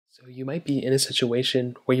So you might be in a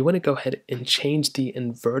situation where you want to go ahead and change the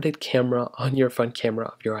inverted camera on your front camera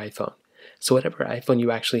of your iPhone. So whatever iPhone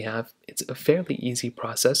you actually have, it's a fairly easy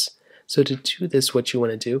process. So to do this, what you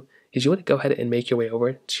want to do is you want to go ahead and make your way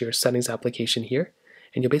over to your settings application here,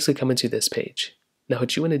 and you'll basically come into this page. Now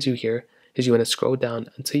what you want to do here is you want to scroll down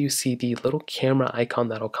until you see the little camera icon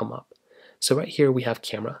that'll come up. So right here we have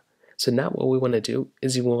camera. So now what we want to do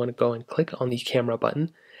is you want to go and click on the camera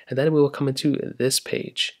button, and then we will come into this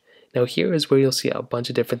page. Now here is where you'll see a bunch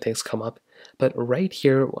of different things come up, but right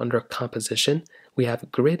here under composition, we have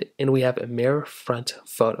grid and we have mirror front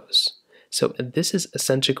photos. So this is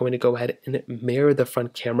essentially going to go ahead and mirror the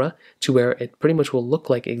front camera to where it pretty much will look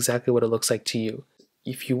like exactly what it looks like to you.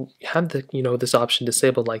 If you have this option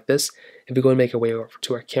disabled like this, if we go and make our way over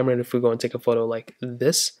to our camera and if we go and take a photo like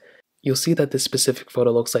this, you'll see that this specific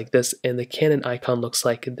photo looks like this and the Canon icon looks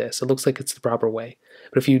like this. It looks like it's the proper way.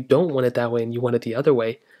 But if you don't want it that way and you want it the other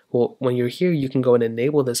way, well, when you're here, you can go and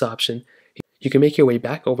enable this option. You can make your way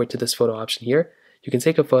back over to this photo option here. You can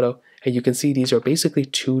take a photo and you can see these are basically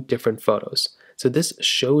two different photos. So this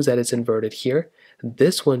shows that it's inverted here.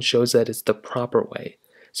 This one shows that it's the proper way.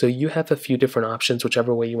 So you have a few different options,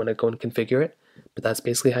 whichever way you want to go and configure it, but that's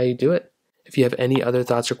basically how you do it. If you have any other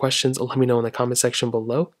thoughts or questions, let me know in the comment section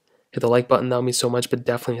below. Hit the like button, that would mean so much, but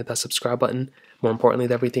definitely hit that subscribe button. More importantly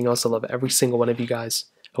than everything else, I love every single one of you guys.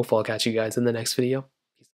 Hopefully I'll catch you guys in the next video.